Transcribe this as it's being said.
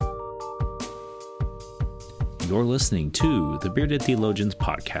You're listening to the Bearded Theologians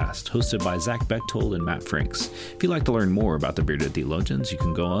podcast, hosted by Zach Bechtold and Matt Franks. If you'd like to learn more about the Bearded Theologians, you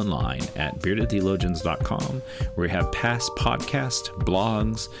can go online at beardedtheologians.com, where we have past podcasts,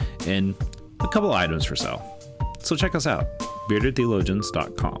 blogs, and a couple items for sale. So check us out,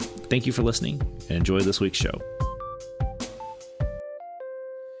 beardedtheologians.com. Thank you for listening, and enjoy this week's show.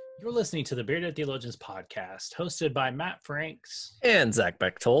 You're listening to the Bearded Theologians podcast, hosted by Matt Franks and Zach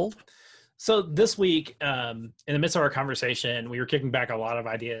Bechtold. So this week, in the midst of our conversation, we were kicking back a lot of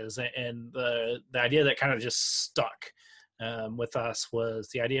ideas, and the idea that kind of just stuck with us was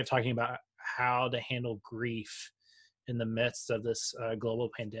the idea of talking about how to handle grief in the midst of this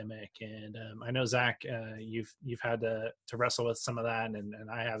global pandemic. And I know, Zach, you've had to wrestle with some of that, and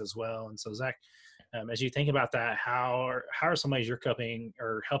I have as well. And so, Zach, as you think about that, how are some ways you're coping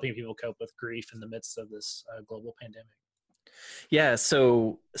or helping people cope with grief in the midst of this global pandemic? Yeah,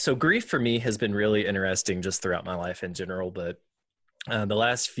 so grief for me has been really interesting just throughout my life in general, but the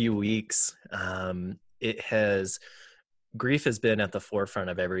last few weeks, grief has been at the forefront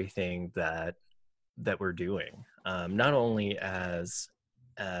of everything that we're doing, not only as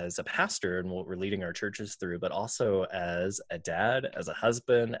a pastor and what we're leading our churches through, but also as a dad, as a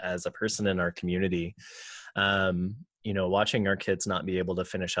husband, as a person in our community. Watching our kids not be able to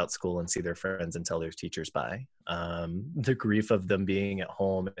finish out school and see their friends and tell their teachers bye. The grief of them being at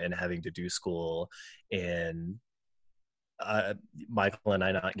home and having to do school, and Michael and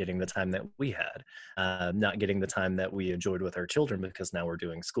I not getting the time that we had, not getting the time that we enjoyed with our children because now we're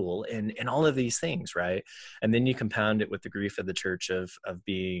doing school, and all of these things, right? And then you compound it with the grief of the church of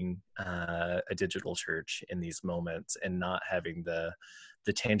being a digital church in these moments and not having the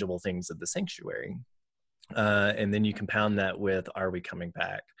tangible things of the sanctuary. And then you compound that with, are we coming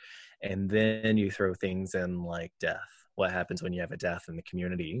back? And then you throw things in like death. What happens when you have a death in the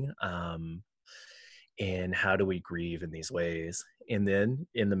community? And how do we grieve in these ways? And then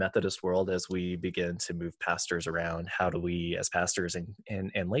in the Methodist world, as we begin to move pastors around, how do we, as pastors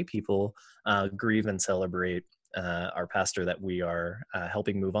and lay people, grieve and celebrate our pastor that we are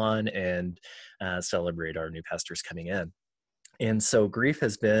helping move on, and celebrate our new pastors coming in? And so grief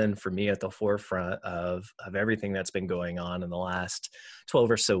has been, for me, at the forefront of everything that's been going on in the last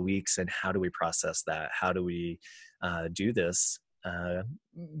 12 or so weeks. And how do we process that? How do we do this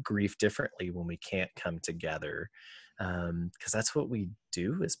grief differently when we can't come together? Because that's what we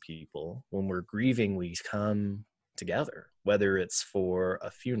do as people. When we're grieving, we come together, whether it's for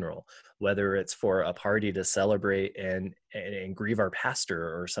a funeral, whether it's for a party to celebrate and grieve our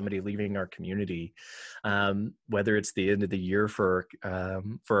pastor or somebody leaving our community, whether it's the end of the year for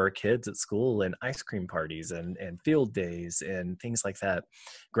our kids at school, and ice cream parties and field days and things like that,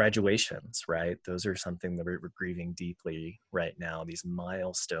 graduations, right? Those are something that we're grieving deeply right now, these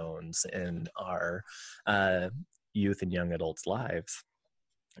milestones in our youth and young adults' lives.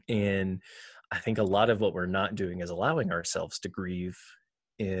 And I think a lot of what we're not doing is allowing ourselves to grieve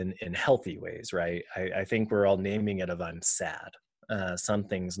in healthy ways, right? I think we're all naming it of, I'm sad.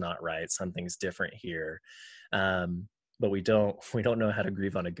 Something's not right. Something's different here. But we don't know how to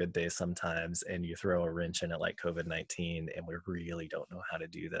grieve on a good day sometimes. And you throw a wrench in it like COVID-19, and we really don't know how to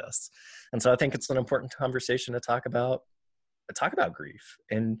do this. And so I think it's an important conversation to talk about grief,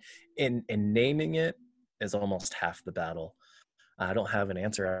 and naming it is almost half the battle. I don't have an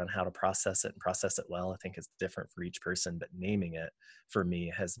answer on how to process it and process it well. I think it's different for each person, but naming it for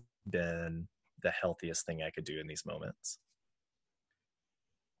me has been the healthiest thing I could do in these moments.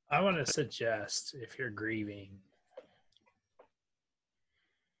 I want to suggest, if you're grieving,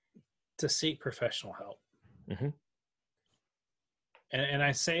 to seek professional help. Mm-hmm. And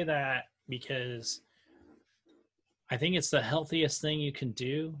I say that because I think it's the healthiest thing you can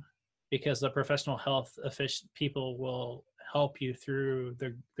do, because the professional health people will help you through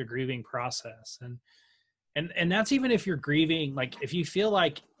the grieving process. And that's even if you're grieving, like if you feel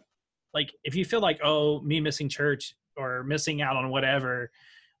like, oh, me missing church or missing out on whatever,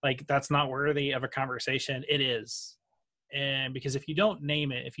 like that's not worthy of a conversation. It is. And because if you don't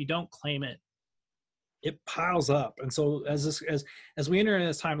name it, if you don't claim it, it piles up. And so as we enter in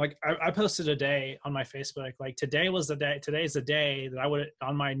this time, like I posted a day on my Facebook, like today's the day that I would,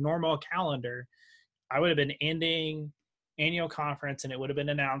 on my normal calendar, I would have been ending annual conference, and it would have been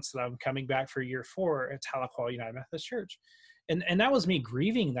announced that I'm coming back for year 4 at Tahlequah United Methodist Church. And that was me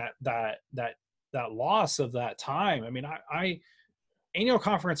grieving that loss of that time. I mean, I annual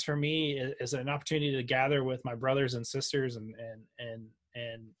conference for me is an opportunity to gather with my brothers and sisters and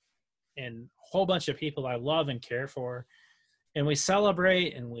a whole bunch of people I love and care for. and we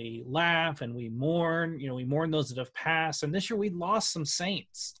celebrate and we laugh and we mourn. You know, we mourn those that have passed. And this year we lost some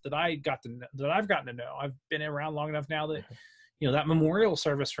saints that I've gotten to know. I've been around long enough now that, you know, that memorial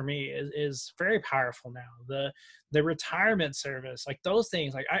service for me is very powerful now. The retirement service, like those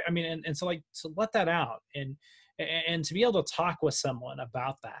things, like I mean, and so like to let that out and to be able to talk with someone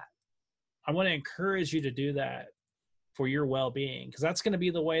about that. I want to encourage you to do that for your well-being, because that's going to be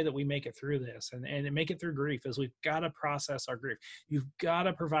the way that we make it through this and make it through grief. Is we've got to process our grief. You've got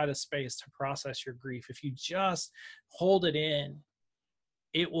to provide a space to process your grief. If you just hold it in,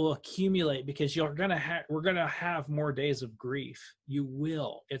 it will accumulate, because we're going to have more days of grief. You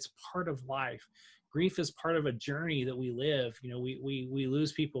will. It's part of life. Grief is part of a journey that we live. You know, we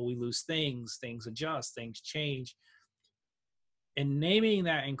lose people, we lose things adjust, things change. And naming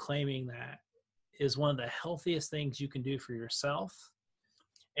that and claiming that is one of the healthiest things you can do for yourself.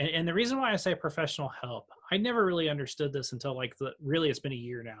 And the reason why I say professional help, I never really understood this until really it's been a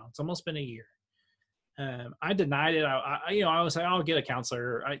year now. It's almost been a year. I denied it. I was like, I'll get a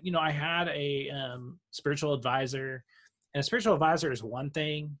counselor. I had a spiritual advisor, and a spiritual advisor is one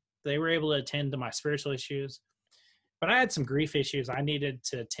thing. They were able to attend to my spiritual issues, but I had some grief issues I needed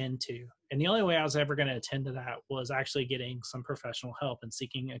to attend to. And the only way I was ever going to attend to that was actually getting some professional help and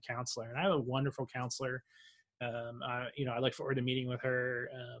seeking a counselor. And I have a wonderful counselor. I look forward to meeting with her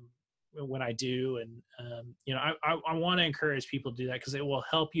when I do. And, I want to encourage people to do that, because it will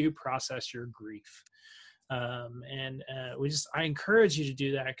help you process your grief. I encourage you to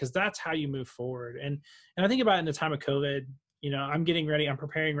do that, because that's how you move forward. And I think about it in the time of COVID. I'm getting ready. I'm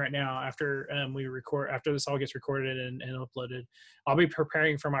preparing right now after after this all gets recorded and uploaded. I'll be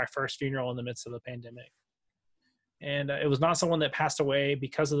preparing for my first funeral in the midst of the pandemic. And it was not someone that passed away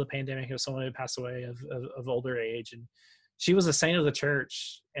because of the pandemic. It was someone who passed away of older age. And she was a saint of the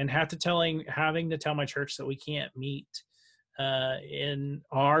church, and having to tell my church that we can't meet in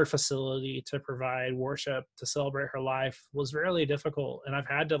our facility to provide worship, to celebrate her life, was really difficult. And I've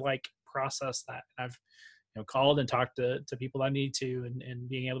had to process that. I've called and talked to people I need to, and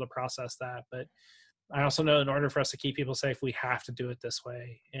being able to process that. But I also know in order for us to keep people safe, we have to do it this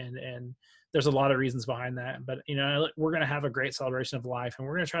way. And there's a lot of reasons behind that. But, we're going to have a great celebration of life, and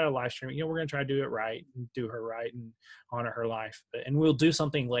we're going to try to live stream. We're going to try to do it right and do her right and honor her life. And we'll do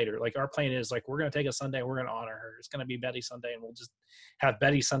something later. Our plan is we're going to take a Sunday and we're going to honor her. It's going to be Betty Sunday, and we'll just have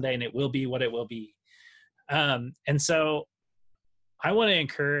Betty Sunday, and it will be what it will be. And so I want to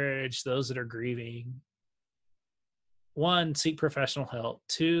encourage those that are grieving. 1, seek professional help.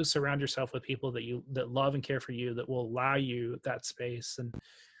 2, surround yourself with people that love and care for you, that will allow you that space. And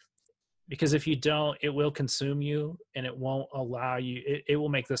because if you don't, it will consume you, and it won't allow you, it will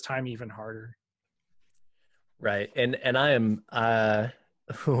make this time even harder. Right. And I am, the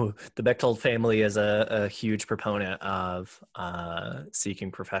Bechtold family is a huge proponent of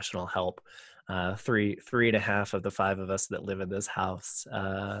seeking professional help. 3.5 of the 5 of us that live in this house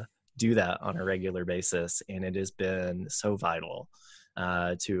do that on a regular basis, and it has been so vital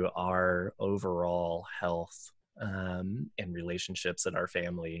to our overall health and relationships in our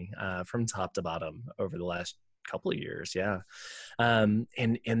family from top to bottom over the last couple of years. And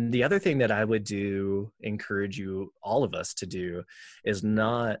the other thing that I would encourage all of us to do, is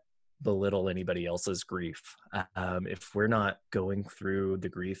not belittle anybody else's grief. If we're not going through the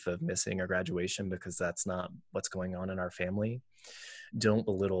grief of missing our graduation because that's not what's going on in our family, don't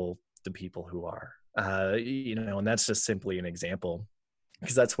belittle the people who are, and that's just simply an example,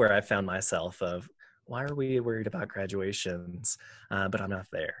 because that's where I found myself of, why are we worried about graduations? But I'm not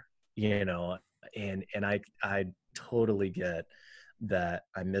there, and I totally get that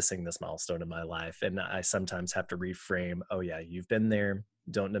I'm missing this milestone in my life. And I sometimes have to reframe, oh yeah, you've been there.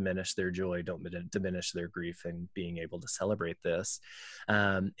 Don't diminish their joy. Don't diminish their grief and being able to celebrate this.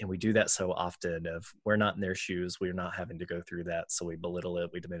 And we do that so often we're not in their shoes. We're not having to go through that. So we belittle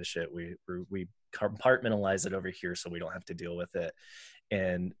it. We diminish it. We compartmentalize it over here so we don't have to deal with it.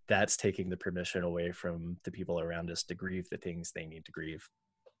 And that's taking the permission away from the people around us to grieve the things they need to grieve.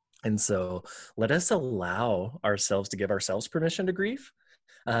 And so let us allow ourselves to give ourselves permission to grieve,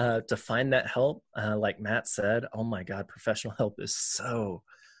 to find that help. Like Matt said, oh my God, professional help is so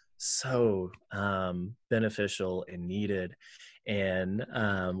beneficial and needed. And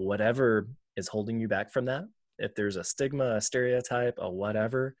whatever is holding you back from that, if there's a stigma, a stereotype, or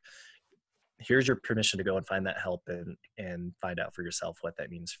whatever, here's your permission to go and find that help and find out for yourself what that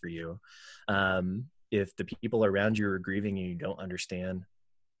means for you. If the people around you are grieving and you don't understand,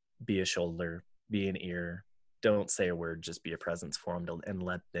 be a shoulder, be an ear. Don't say a word, just be a presence for them and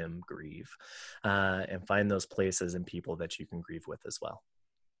let them grieve, and find those places and people that you can grieve with as well.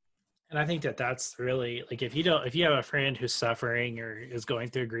 And I think that that's really like, if you have a friend who's suffering or is going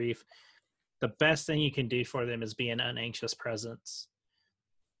through grief, the best thing you can do for them is be an unanxious presence.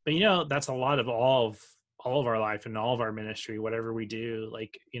 But that's a lot of all of our life and all of our ministry, whatever we do.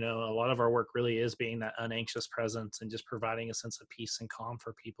 Like, a lot of our work really is being that unanxious presence and just providing a sense of peace and calm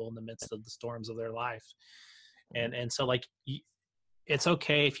for people in the midst of the storms of their life. And so, like, it's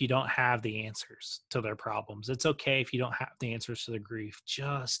okay if you don't have the answers to their problems. It's okay if you don't have the answers to their grief.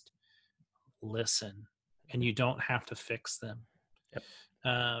 Just listen, and you don't have to fix them. Yep.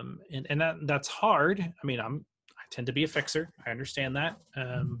 And that's hard. I mean, I tend to be a fixer. I understand that.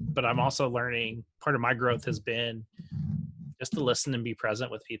 But I'm also learning, part of my growth has been just to listen and be present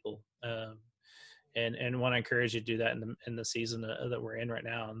with people. And want to encourage you to do that in the season that we're in right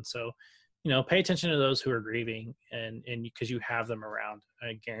now. And so, pay attention to those who are grieving, and because you have them around.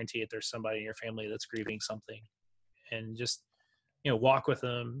 I guarantee it, there's somebody in your family that's grieving something, and just, walk with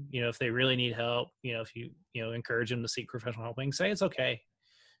them. If they really need help, if you encourage them to seek professional help, and say it's okay.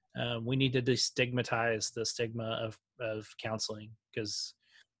 We need to destigmatize the stigma of counseling, because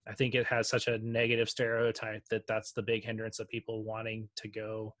I think it has such a negative stereotype that's the big hindrance of people wanting to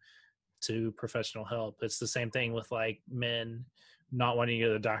go to professional help. It's the same thing with like men not wanting to go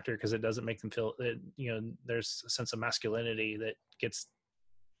to the doctor because it doesn't make them feel that, there's a sense of masculinity that gets,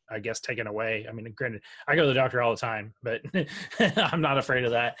 I guess, taken away. I mean, granted, I go to the doctor all the time, but I'm not afraid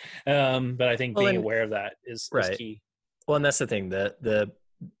of that. But I think being aware of that is key. Well, and that's the thing, that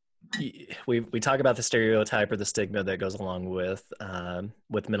we talk about the stereotype or the stigma that goes along with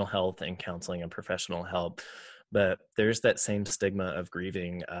mental health and counseling and professional help, but there's that same stigma of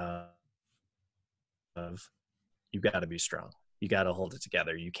grieving, of you got to be strong. You got to hold it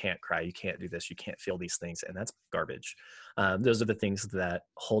together. You can't cry. You can't do this. You can't feel these things. And that's garbage. Those are the things that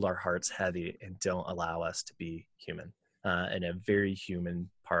hold our hearts heavy and don't allow us to be human. And a very human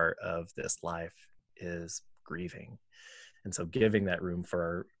part of this life is grieving. And so giving that room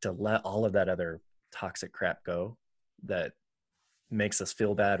to let all of that other toxic crap go that makes us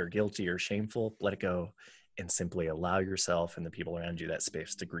feel bad or guilty or shameful, let it go, and simply allow yourself and the people around you that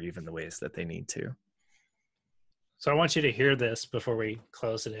space to grieve in the ways that they need to. So I want you to hear this before we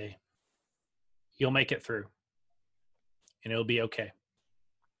close today. You'll make it through, and it'll be okay.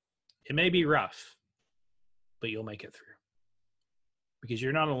 It may be rough, but you'll make it through, because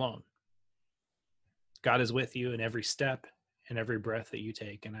you're not alone. God is with you in every step and every breath that you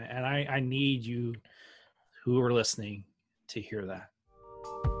take. And I need you who are listening to hear that.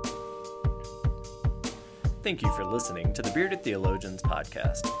 Thank you for listening to the Bearded Theologians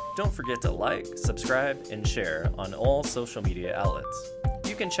podcast. Don't forget to like, subscribe, and share on all social media outlets.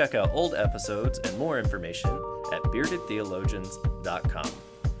 You can check out old episodes and more information at beardedtheologians.com.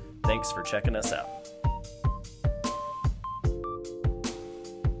 Thanks for checking us out.